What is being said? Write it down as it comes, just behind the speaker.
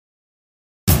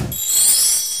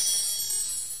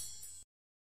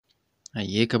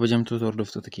Ayyee kabajamtoota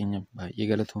hordoftoota keenya baay'ee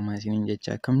galatoomaa isiniin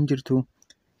jechaa akkam jirtu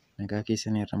nagaa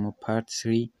keessanii irraa part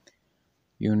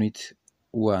 3 unit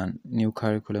 1 new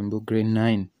curriculum book grade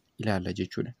 9 ilaalla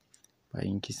jechuudha.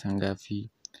 Baay'een keessan gaaffii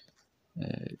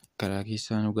karaa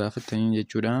keessaa nu gaafattanii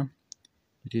jechuudha.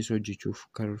 Nutis hojjechuuf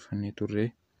karoorfannee turre.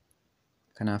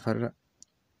 Kanaaf har'a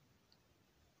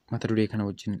mata duree kana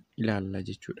wajjin ilaalla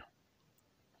jechuudha.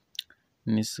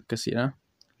 Innis akkasidha.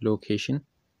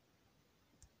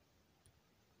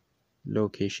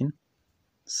 Location,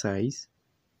 size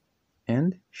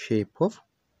and shape of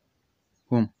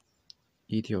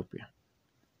Ethiopia.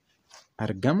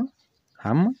 Argama,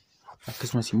 hamma,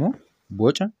 akkasumas immoo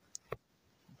boca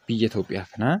biyya Itoophiyaa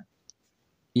kanaa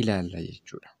ilaalla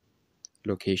jechuudha.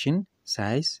 Location,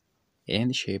 size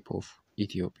and shape of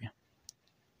Ethiopia.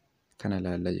 Kana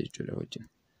ilaalla jechuudha wajjin.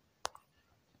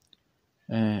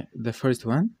 The first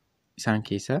one isaan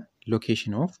keessaa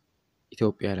location of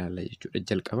Ethiopia ilaalla jechuudha.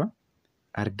 Jalqaba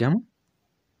argama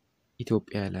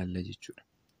Itoophiyaa ilaalla jechuudha.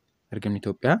 Argamni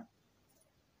Itoophiyaa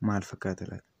maal fakkaata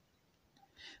laata?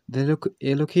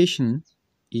 A location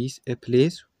is a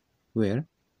place where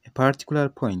a particular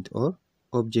point or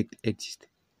object exists.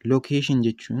 Location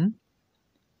jechuun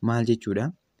maal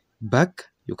jechuudha? Bakka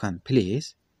yookaan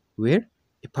place where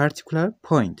a particular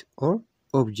point or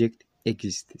object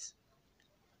exists.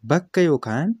 Bakka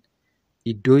yookaan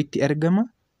iddoo itti argama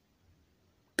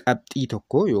qabxii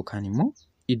tokko yookaan immoo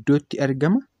iddoo itti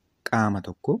argama qaama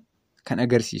tokko kan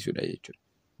agarsiisudha jechuudha.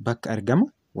 Bakka argama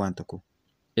waan tokko.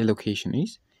 A location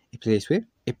is a place where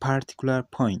a particular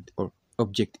point or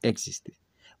object exists.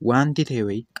 Wanti ta'e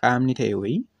wayii, qaamni ta'e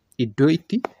wayii iddoo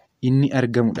itti inni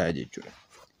argamudha jechuudha.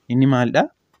 Inni maalidha?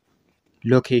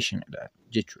 Locationidha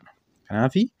jechuudha.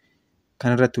 Kanaafi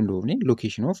kanarratti hundoofne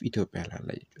location of Ethiopia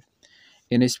ilaalla jechuudha.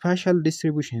 In a spatial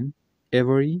distribution,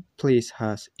 every place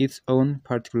has its own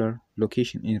particular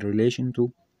location in relation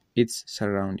to its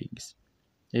surroundings.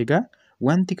 Egaa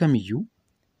wanti kamiyyuu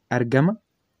argama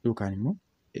yookaan immoo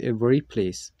every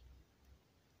place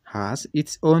has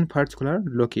its own particular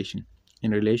location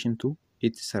in relation to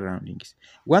its surroundings.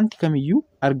 Wanti kamiyyuu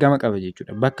argama qaba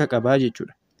jechuudha. Bakka qabaa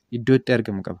jechuudha. Iddoo itti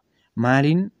argamu qaba.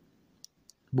 Maaliin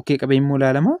bukkee qaba immoo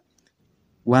ilaalama?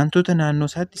 Wantoota naannoo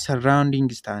isaatti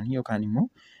surroundings ta'anii yookaan immoo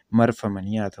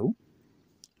marfamanii haa ta'u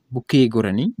bukkee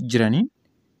goranii jiranii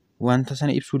wanta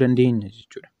sana ibsuu dandeenya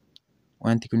jechuudha.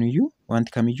 Wanti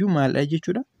kamiyyuu maalidha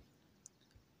jechuudha?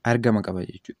 Argama qaba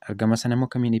jechuudha. Argama sana immoo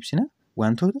kamiin ibsina?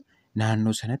 Wantoota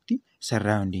naannoo sanatti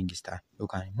surroundings ta'an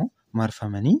yookaan immoo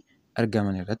marfamanii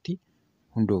argaman irratti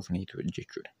hundoofneetu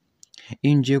jechuudha.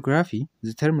 In geography,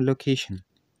 the term location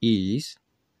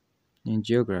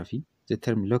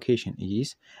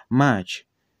is much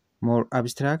more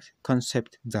abstract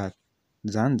concept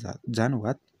than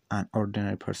what an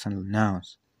ordinary person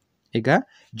knows. Egaa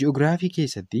geography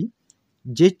keessatti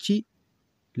jechi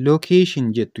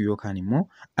location jettu yookaan immoo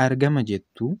argama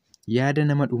jettu yaada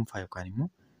nama dhuunfaa yookaan immoo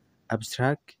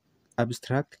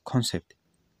abstract concept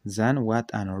than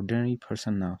what an ordinary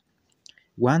person knows.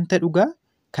 Wanta dhugaa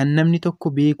kan namni tokko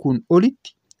beekuun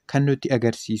olitti kan nutti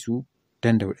agarsiisuu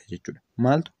danda'udha jechuudha.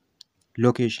 Maaltu?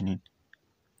 Locationiin.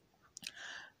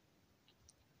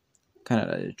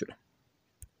 Kanadha jechuudha.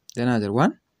 The another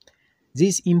one,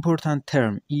 this important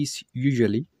term is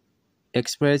usually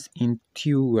expressed in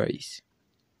two ways: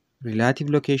 relative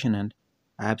location and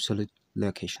absolute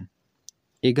location.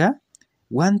 Egaa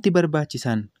wanti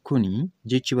barbaachisaan kuni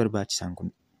jechi barbaachisaan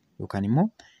kun yookaan immoo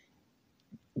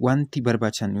wanti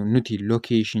barbaachisaan nuti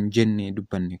location jennee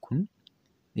dubbanne kun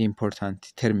this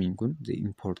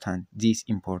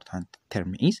important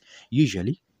term is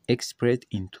usually expressed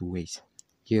in two ways.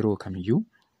 Yeroo kamiyyuu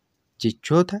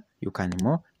jechoota yookaan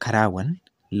immoo karaawwan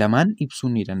lamaan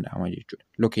ibsuun ni danda'ama jechuudha.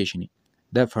 Location.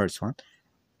 The first one,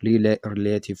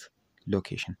 relative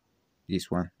location.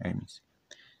 This one I mean.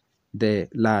 The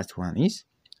last one is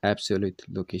absolute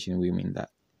location. We mean that.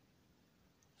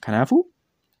 Kanaafuu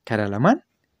karaa lamaan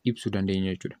ibsuu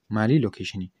dandeenya jechuudha. Maali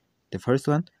location? The first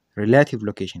one, relative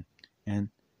location and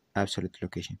absolute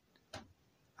location.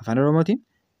 Afaanoroomootiin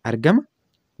argama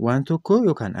waan tokko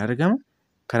yookaan argama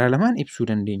karaa lamaan ibsuu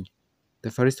dandeenya. The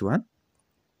first one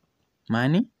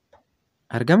maani?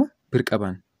 Argama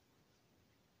birqabaan.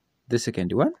 The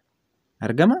second one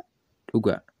argama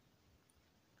dhugaa.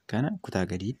 Kana kutaa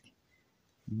gadiitti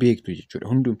beektu jechuudha.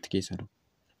 Hundumti keessanuu.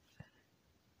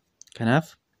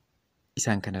 Kanaaf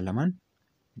isaan kana lamaan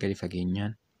gadi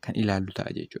fageenyaan kan ilaallu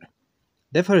ta'a jechuudha.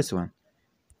 The first one,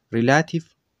 relative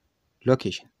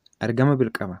location. Argama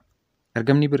birqabaa.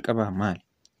 Argamni birqabaa maali?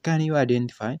 Can you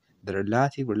identify the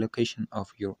relative location of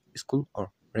your school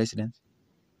or residence?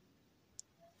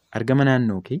 argama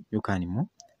naannoo kee yookaan immoo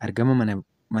argama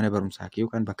mana barumsaa kee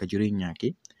yookaan bakka jireenyaa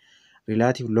kee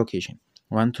relative location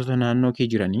wantoota naannoo kee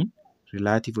jiranii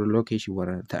relative location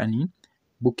warra ta'anii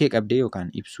bukkee qabdee yookaan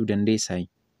ibsuu dandeessaa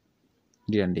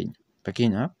ni dandeenya.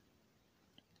 Fakkeenyaaf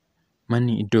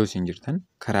manni iddoo isin jirtan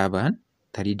karaa ba'an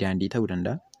tarii daandii ta'uu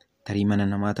danda'a, tarii mana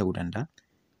namaa ta'uu danda'a,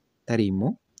 tarii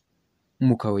immoo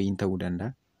muka wayiin ta'uu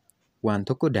danda'a. Waan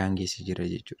tokko daangeessee jira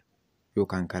jechuudha.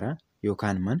 Yookaan karaa,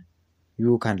 yookaan mana,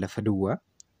 yookaan lafa duwwaa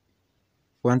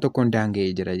waan tokkoon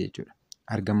daanga'ee jira jechuudha.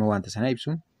 Argama wanta sanaa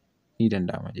ibsuun ni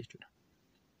danda'ama jechuudha.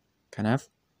 Kanaaf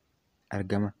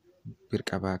argama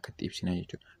birqabaa akkatti ibsina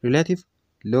jechuudha. Relative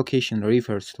location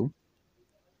refers to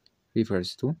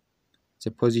the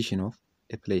position of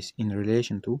a place in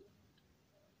relation to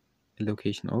a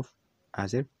location of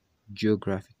other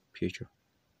geographic feature.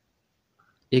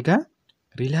 Egaa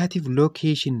relative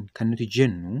location kan nuti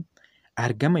jennu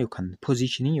argama yookaan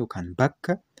positionii yookaan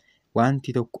bakka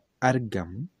wanti tokko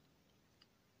argamu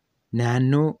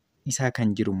naannoo isaa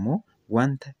kan jiru immoo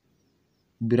wanta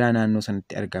biraa naannoo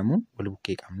sanatti argamu wal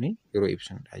bukkee qabne yeroo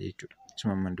ibsinudha jechuudha.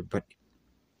 Isuma amman dubbadhe.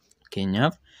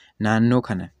 Fakkeenyaaf naannoo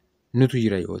kana nutu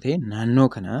jira yoo ta'e naannoo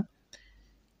kana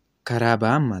karaa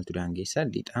ba'aan maaltu daangeessa,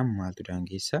 lixaan maaltu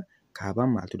daangeessa,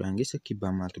 kaabaan maaltu daangeessa,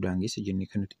 kibbaan maaltu daangeessa jennee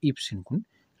kan nuti ibsinu kun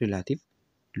relative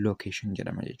location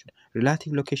jedhama jechuudha.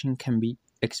 Relative location can be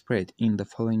expressed in the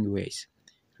following ways.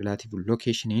 Relative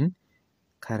locationiin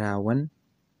karaawwan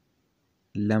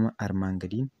lama armaan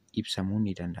gadiin ibsamuu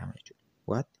ni danda'ama jechuudha.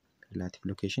 What? Relative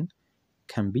location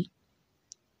can be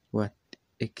what?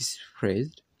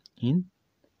 Expressed in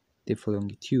the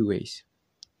following two ways.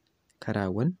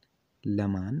 Karaawwan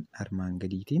lamaan armaan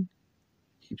gadiitiin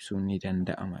ibsuu ni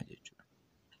danda'ama jechuudha.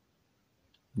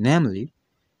 Namely,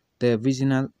 the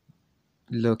vicinal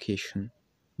location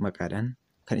maqaadhaan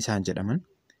kan isaan jedhaman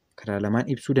karaa lamaan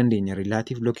ibsuu dandeenya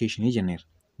relative locationii jenneera.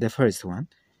 The first one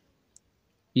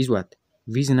is what?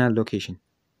 Vicinal location.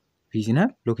 Vicinal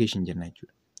location jenna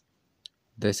jechuudha.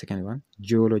 The second one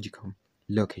geological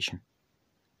location.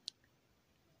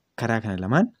 Karaa kana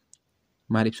lamaan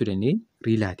maal ibsuu dandeenya?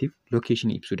 Relative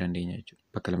location ibsuu dandeenya jechuudha.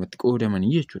 Bakka lamatti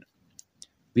qoodamanii jechuudha.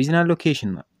 Vicinal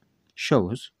location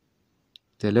shows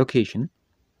the location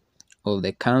of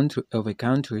a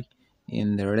country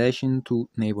in the relation to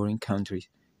neighboring countries.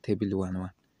 Table 1:1.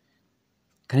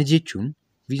 Kana jechuun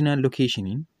vicinal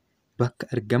locationiin bakka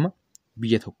argama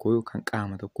biyya tokkoo yookaan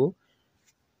qaama tokkoo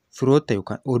firoota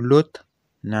yookaan olloota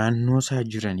naannoo isaa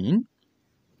jiraniin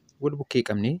wal bukkee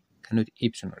qabnee kan nuti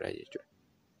ibsinudha jechuudha.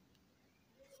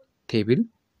 Table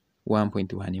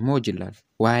 1.1 immoo jillaal.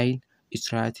 While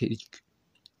strategic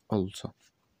also.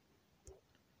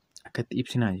 Akkatti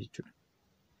ibsinaa jechuudha.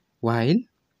 While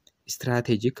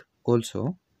strategic also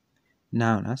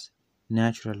known as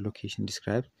natural location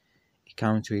describes a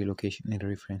country location in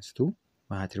reference to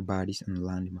water bodies and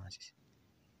land masses.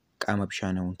 Qaama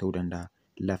bishaanawwan ta'uu danda'a,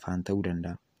 lafaan ta'uu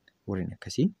danda'a. Warreen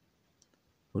akkasii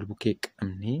wal bukkee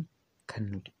qabnee kan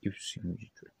nuti ibsinu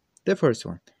jechuudha. The first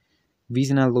one,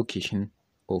 vicinal location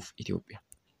of Ethiopia.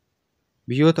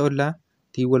 Biyyoota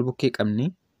ollaatii wal bukkee qabnee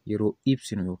yeroo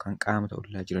ibsinu yookaan qaamota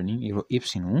ollaa jiranii yeroo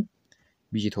ibsinu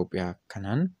biyya Itoophiyaa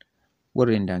kanaan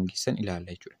warreen daangessan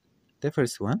ilaalla jechuudha. The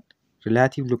first one,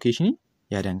 relative location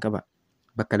yaadaan qaba.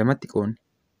 Bakka lamatti qoonni.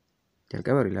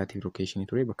 Jalqaba relative location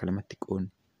ture bakka lamatti qoonni.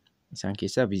 Isaan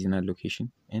keessaa vicinal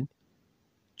location and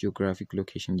geographic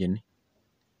location jenne.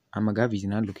 Amma gaa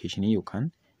vicinal location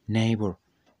yookaan neighbor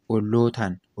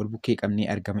ollootaan wal bukkee qabnee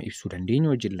argama ibsuu dandeenyu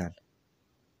wajjin ilaalla.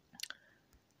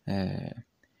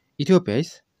 Ethiopia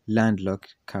is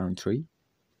landlocked country.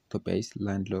 Ethiopia is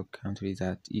landlocked country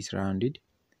that is surrounded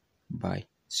by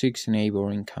 6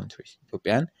 neighboring countries.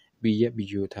 Itoophiyaan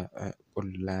biyyoota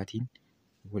ollaatiin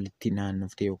walitti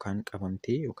naannoftee yookaan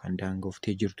qabamtee yookaan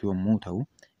daangooftee jirtu yommuu ta'u,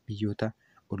 biyyoota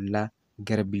ollaa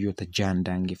gara biyyoota 6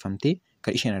 daangeffamtee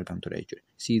kan isheen argamtudha jechuudha.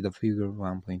 See the figure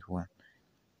 1.1.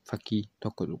 Fakkii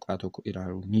tokko tuqaa tokko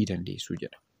ilaaluu ni dandeessu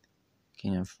jedha.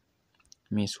 Fakkeenyaaf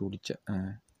mee suuricha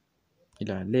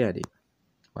ilaallee yaadee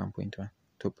 1.1.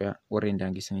 Itoophiyaa warreen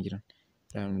daangessanii jiran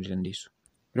ilaaluu ni dandeessu.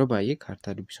 Yeroo baay'ee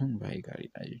kaartaa dubbisuun baay'ee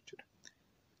gaariidha jechuudha.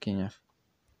 Fakkeenyaaf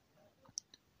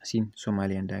asiin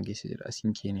Soomaaliyaan daangessee jira,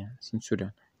 asiin Keeniyaa, asiin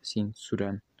Sudaan, asiin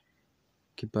Sudaan,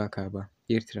 Kibbaa Kaabaa,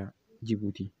 Eertiraa,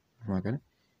 Jibuutii. Walumaa gala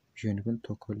biyyoonni kun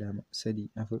 1, 2, 3,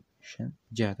 4, 5,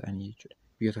 6 ta'anii jechuudha.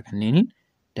 Biyyoota kanneeniin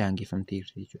daangeffamtee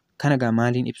jirti jechuudha. Kana egaa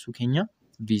maaliin ibsuu keenya?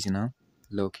 Vicinal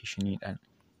locationiidhaan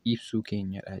ibsuu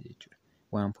keenyadha jechuudha.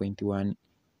 1.1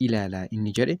 ilaalaa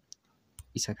inni jedhe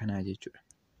isa kanaa jechuudha.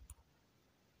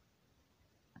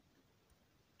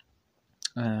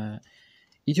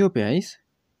 Ethiopia is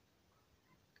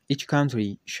Each country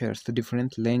shares the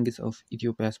different lengths of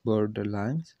Ethiopia's border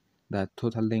lines. The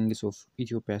total length of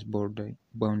Ethiopia's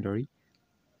boundary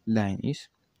line is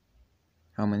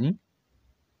how many?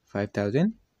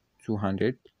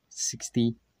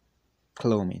 5,260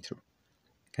 kilometers.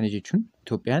 Kana jechuun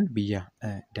Itoophiyaan biyya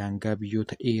daangaa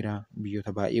biyyoota dheeraa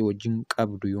biyyoota baay'ee wajjin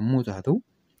qabdu yommuu taatu,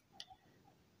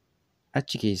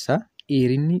 achi keessaa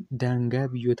dheerinni daangaa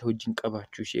biyyoota wajjin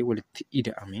qabaachuu ishee walitti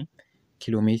ida'amee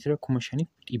kiiloomeetira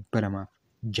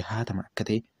 5,260 akka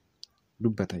ta'e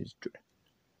dubbata jechuudha.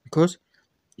 Because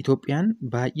Itoophiyaan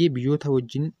baay'ee biyyoota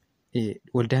wajjin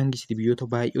waldaangeessiti, biyyoota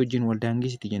baay'ee wajjin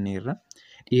waldaangeessiti jenneerra.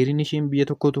 Dheerinni isheen biyya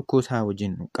tokko isaa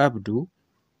wajjin qabdu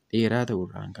dheeraa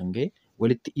ta'uurraan kan ka'e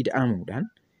walitti ida'amuudhaan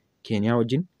Keeniyaa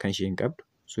wajjin kan isheen qabdu,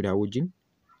 Sudaan wajjin,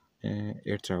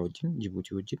 Eertiraa wajjin,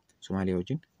 Jibuutii wajjin, Somaaliyaa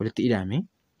wajjin walitti ida'amee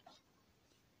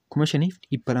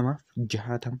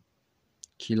 5,260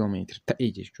 kiiloomeetira ta'e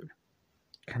jechuudha.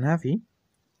 Kanaaf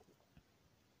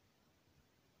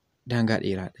daangaa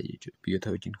dheeraadha jechuudha biyyoota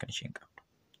wajjin kan isheen qabdu.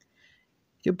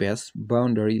 Ethiopia's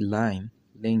boundary line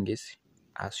length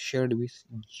as shared with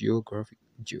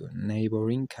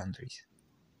neighboring countries.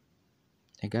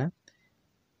 Egaa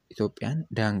Itoophiyaan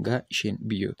daangaa isheen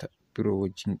biyyoota biroo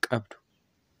wajjin qabdu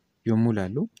yommuu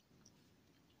ilaallu,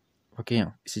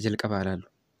 fakkeenyaaf isa jalqabaa ilaallu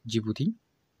Jibuutii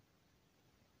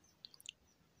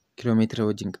kiiloomeetira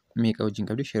meeqa wajjin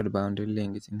qabdi? Shared boundary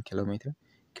length in kiiloomeetira.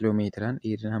 Kiiloomeetiraan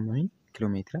dheerina hammamii?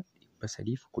 Kiiloomeetira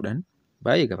 310.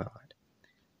 Baay'ee gabaabaadha.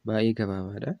 Baay'ee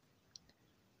gabaabaadha.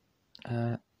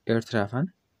 Eertiraa afaan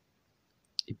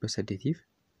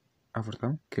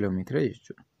 840 kiiloomeetira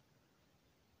jechuudha.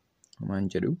 Homaan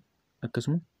jedhu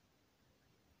akkasuma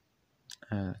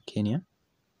Keeniyaa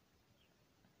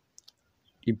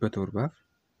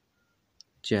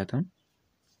 760,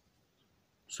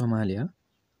 Somaaliyaa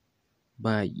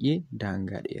baay'ee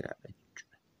daangaa dheeraadha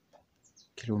jechuudha.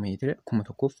 Kiiloomeetira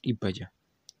 1,600.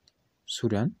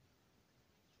 Sudaan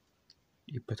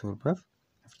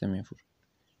 744.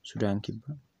 Sudaan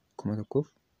kibbaa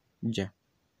 1,600.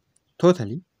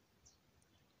 Tootalii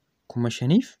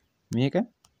 5,000 meeqa?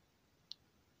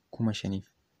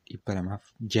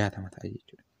 5,260 ta'a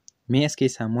jechuudha. Mee as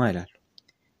keessaa immoo ilaallu.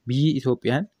 Biyyi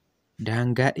Itoophiyaan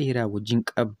daangaa dheeraa wajjin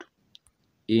qabdu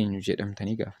eenyu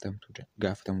jedhamtanii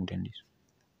gaafatamuu dandeessu.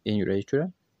 Eenyudha jechuudha?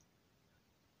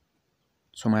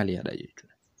 Somaaliyaadha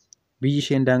jechuudha. Biyyi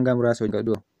isheen daangaa muraasa wajjin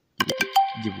qabdu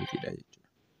Jibuutiidha jechuudha.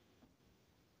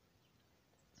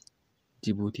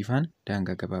 Jibuutii faana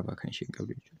daangaa gabaabaa kan isheen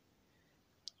qabdu jechuudha.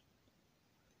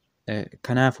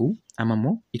 Kanaafuu amma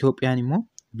immoo Itoophiyaan immoo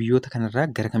biyyoota kanarraa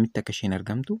gara kamitti akka isheen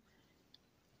argamtu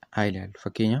haa ilaallu.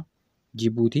 Fakkeenyaaf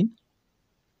Jibuutiin,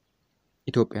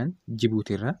 Itoophiyaan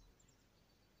Jibuutiirraa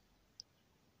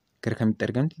gara kamitti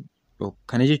argamti?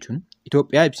 Kana jechuun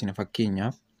Itoophiyaa ibsina.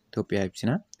 Fakkeenyaaf Itoophiyaa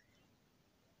ibsina.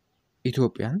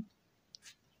 Itoophiyaan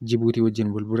Jibuutii wajjin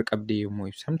wal-bira qabdee yommuu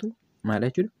ibsamtu maal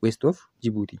jechuudha? West of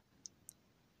Jibuutii.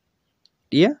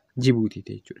 Dhiya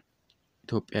Jibuutiiti jechuudha.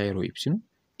 Itoophiyaa yeroo ibsinu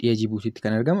dhiya Jibuutiitti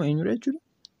kan argamu eenyudha jechuudha?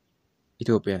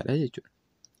 Itoophiyaadha jechuudha.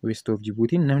 West of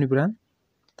Jibuutiin namni biraan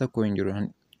tokko hin jiru kan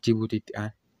Jibuutiitti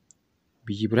aanu.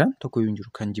 Biyyi biraan tokko hin jiru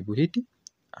kan Jibuutiitti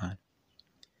aanu.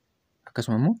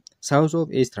 Akkasuma immoo South of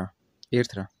Eertiraa.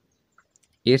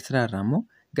 Eertiraarraa immoo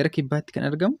gara kibbaatti kan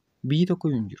argamu biyyi tokko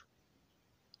hin jiru.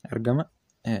 Argama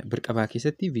birqabaa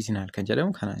keessatti viizinaal kan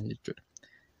jedhamu kanaan jechuudha.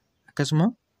 Akkasuma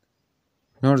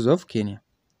North of Keeniyaa.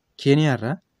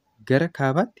 Keeniyaarraa gara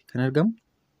kaabaatti kan argamu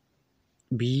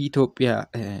biyyi Itoophiyaa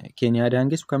Keeniyaa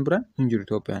daangessu kan biraan hin jiru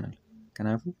Itoophiyaan ala.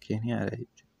 Kanaafuu Keeniyaadha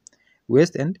jechuudha.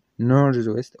 West and North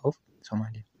West of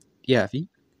Somaaliyaa. Dhiyaa fi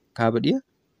kaaba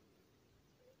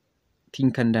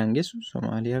dhiyaatiin kan daangessu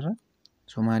Somaaliyaarraa,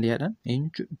 Somaaliyaadhaan eenyu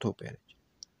Itoophiyaadha jechuudha.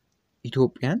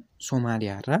 Itoophiyaan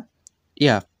Somaaliyaarraa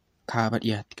dhiyaaf kaaba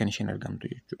dhiyaatti kan isheen argamtu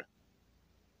jechuudha.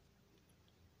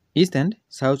 East and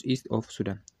South East of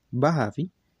Sudan. Bahaa fi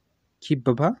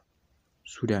kibba bahaa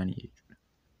Sudaanii jechuudha.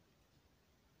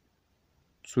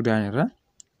 Sudaan irraa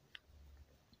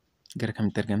gara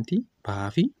kamitti argamti? Bahaa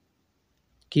fi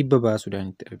kibba bahaa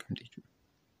Sudaanitti argamti jechuudha.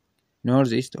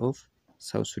 North East of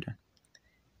South Sudan.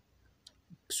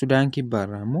 Sudaan kibbaa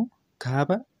irraa immoo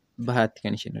kaaba bahaatti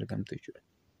kan isheen argamtu jechuudha.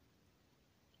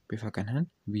 Bifa kanaan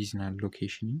viizinaal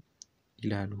lookeeshinii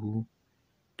ilaaluu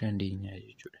dandeenya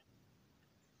jechuudha.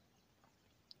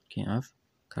 Kanaaf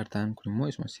kaartaan kun immoo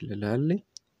isuma sila ilaalle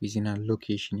viizinaal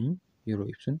lookeeshinii yeroo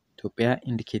ibsun Itoophiyaa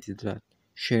indicated that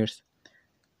shares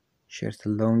the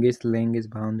longest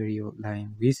boundary line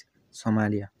with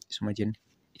Somalia. Isuma jenne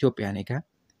Itoophiyaan egaa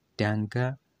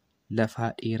daangaa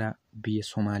lafaa dheeraa biyya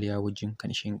Somaaliyaa wajjin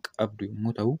kan isheen qabdu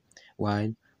yommuu ta'u,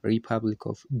 while Republic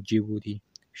of Djibouti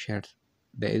shares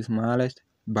the smallest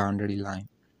boundary line.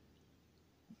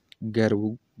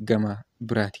 Garuu gama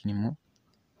biraatiin immoo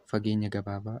fageenya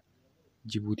gabaabaa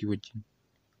Jibuutii wajjin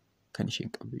kan isheen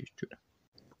qabdu jechuudha.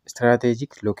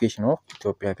 Strategic location of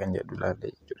Ethiopiyaa kan jedhu ilaalla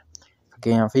jechuudha.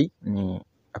 Fakkeenyaaf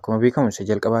akkuma beekamu isa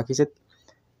jalqabaa keessatti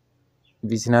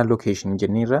vicinal location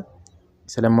jenneerra,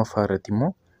 isa lammaffaa irratti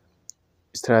immoo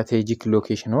strategic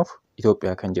location of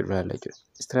Ethiopiyaa kan jedhu ilaalla jechuudha.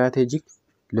 Strategic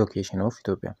location of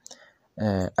Ethiopiyaa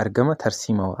argama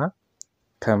tarsiimawaa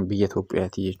kan biyya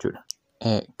Itoophiyaati jechuudha.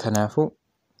 Kanaafuu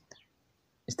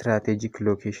strategic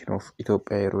location of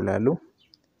Ethiopiyaa yeroo ilaallu,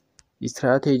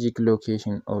 strategic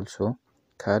location also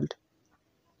called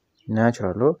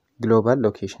natural or global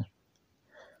location.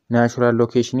 Natural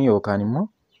location yookaan immoo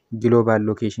global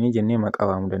location jennee maqaa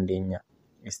waamuu dandeenya.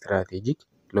 Strategic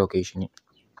location.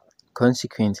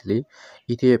 Consequently,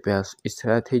 Ethiopia's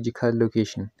strategical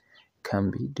location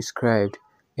can be described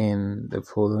in the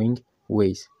following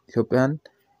ways. Itoophiyaan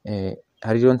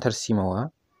hariiroon tarsiimawaa,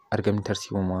 argamni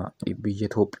tarsiimawaa biyya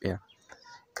Itoophiyaa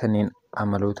kanneen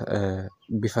amaloota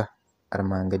bifa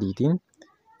armaan gadiitiin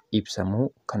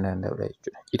ibsamuu kan danda'udha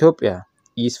jechuudha. Itoophiyaa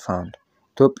is found.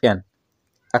 Itoophiyaan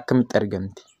akkamitti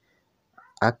argamti?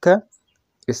 Akka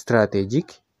strategic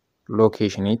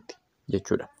locationitti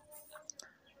jechuudha.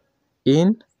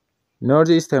 In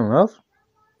northeastern of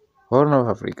Horn of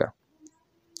Africa.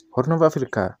 Horn of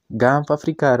Africa gaanfa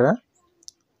Afrikaa irraa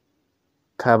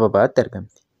kaaba baatti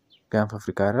argamti. Gaanfa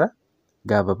Afrikaa irraa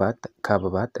kaaba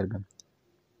baatti argamti.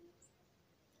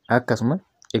 Akkasuma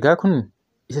egaa kun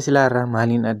isa silaa irraa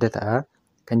maaliin adda ta'a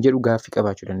kan jedhu gaaffii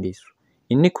qabaachuu dandeessu.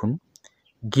 Inni kun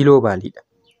giloobaalidha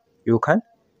yookaan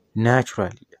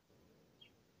naachuraalidha.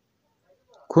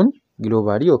 Kun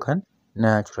giloobaalii yookaan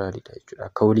naachuraalidha jechuudha.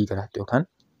 Akka waliigalaatti yookaan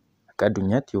akka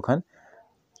addunyaatti yookaan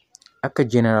akka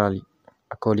jeeneraalii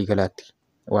akka waliigalaatti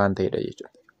waan ta'edha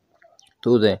jechuudha.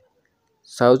 To the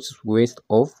southwest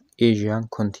of Asian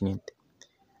continent.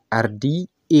 Ardii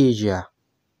Asia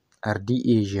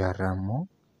irraa immoo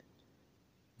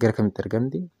gara kamitti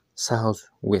argamti? South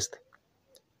west.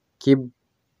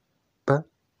 Kibba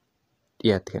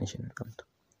dhiyaatti kan isheen argamtu.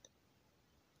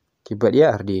 Kibba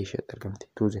dhiyaa ardii Asiaatti argamti.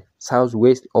 To the south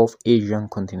west of Asian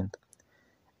continent.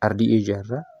 Ardii Asia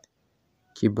irraa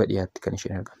kibba dhiyaatti kan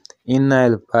isheen argamti. In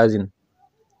Nile Basin.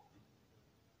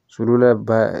 Sulula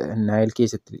Nile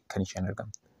keessatti kan isheen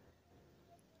argamti.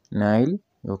 Nile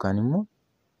yookaan immoo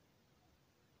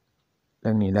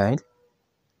lagni Nile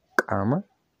qaama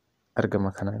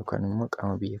argama kanaa yookaan immoo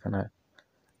qaama biyya kanaa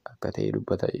akka ta'e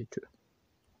dubbata jechuudha.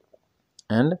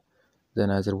 And the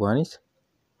other one is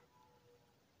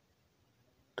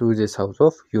to the south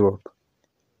of Europe.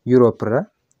 Europe irraa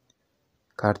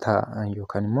kaartaa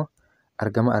yookaan immoo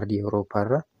argama ardii Awurooppaa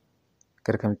irraa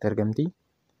gara kamitti argamti?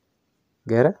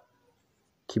 Gara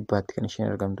kibbaatti kan isheen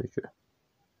argamtu jechuudha.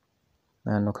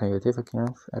 Naannoo kana yoo ta'e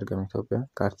fakkeenyaaf argama Itoophiyaa.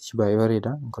 Kaartichi baay'ee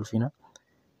bareeda, hin kolfiina.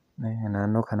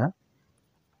 Naannoo kana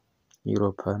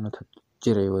Awurooppaanota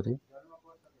jira yoo ta'e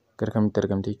gara kamitti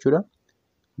argamti jechuudha?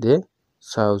 The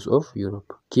south of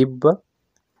Europe. Kibba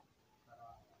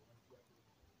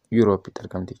Yuuroopitti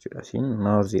argamti jechuudha. Isiin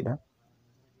noorziidha.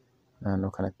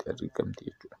 Naannoo kanatti argamti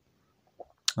jechuudha.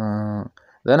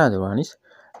 The other one is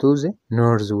to the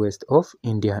northwest of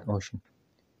Indian Ocean.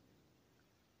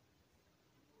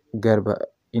 Garba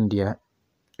Indiyaa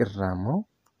irraa immoo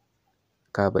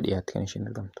kaaba dhiyaatti kan isheen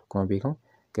argamtu. Akkuma beekamu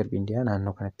garbi Indiyaa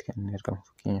naannoo kanatti kan inni argamu.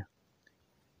 Fakkeenyaaf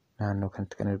naannoo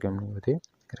kanatti kan argamu yoo ta'e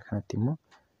gara kanatti immoo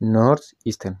north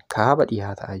eastern kaaba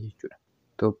dhiyaa ta'a jechuudha.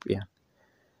 Itoophiyaan.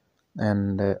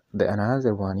 And the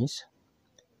another one is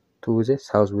to the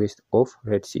southwest of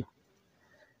Red Sea.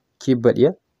 Kibba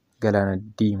dhiyaa galaana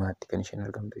diimaatti kan isheen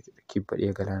argamtu jechuudha. Kibba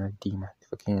dhiyaa galaana diimaatti.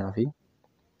 Fakkeenyaaf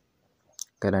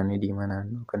galaanni diimaa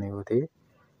naannoo kana yoo ta'e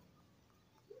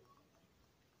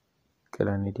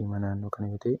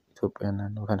Itoophiyaan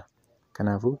naannoo kana.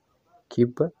 Kanaafuu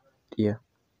kibba dhiyaa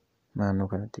naannoo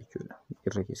kanatti jechuudha.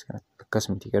 Irra keessa kanatti.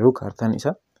 Akkasumatti garuu kaartaan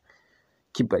isaa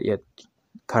kibba dhiyaatti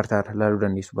kaartaa irra ilaaluu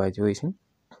dandeessu baay'ee isin.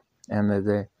 And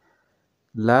the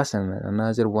last and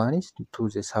another one is to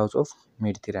the south of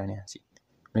Mediterranean Sea.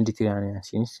 Mediterranean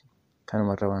Sea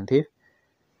kanumarra waan ta'eef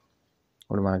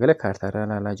walumaa gala kaartaa irra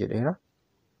ilaalaa jedheera.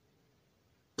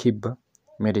 Kibba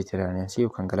Mediterranean Sea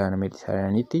yookaan galaana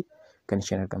Mediterraneanitti kan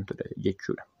isheen argamtudha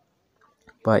jechuudha.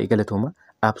 Baay'ee galatooma.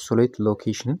 Absolute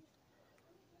location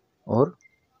or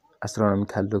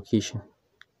astronomical location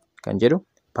kan jedhu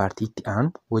paartii itti aanu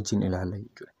wajjin ilaalla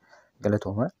jechuudha.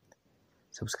 Galatooma.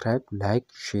 Subscribe, like,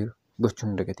 share gochuun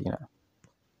hin dagatinaa.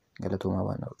 Galatoomaa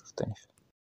waan hordoftaniif.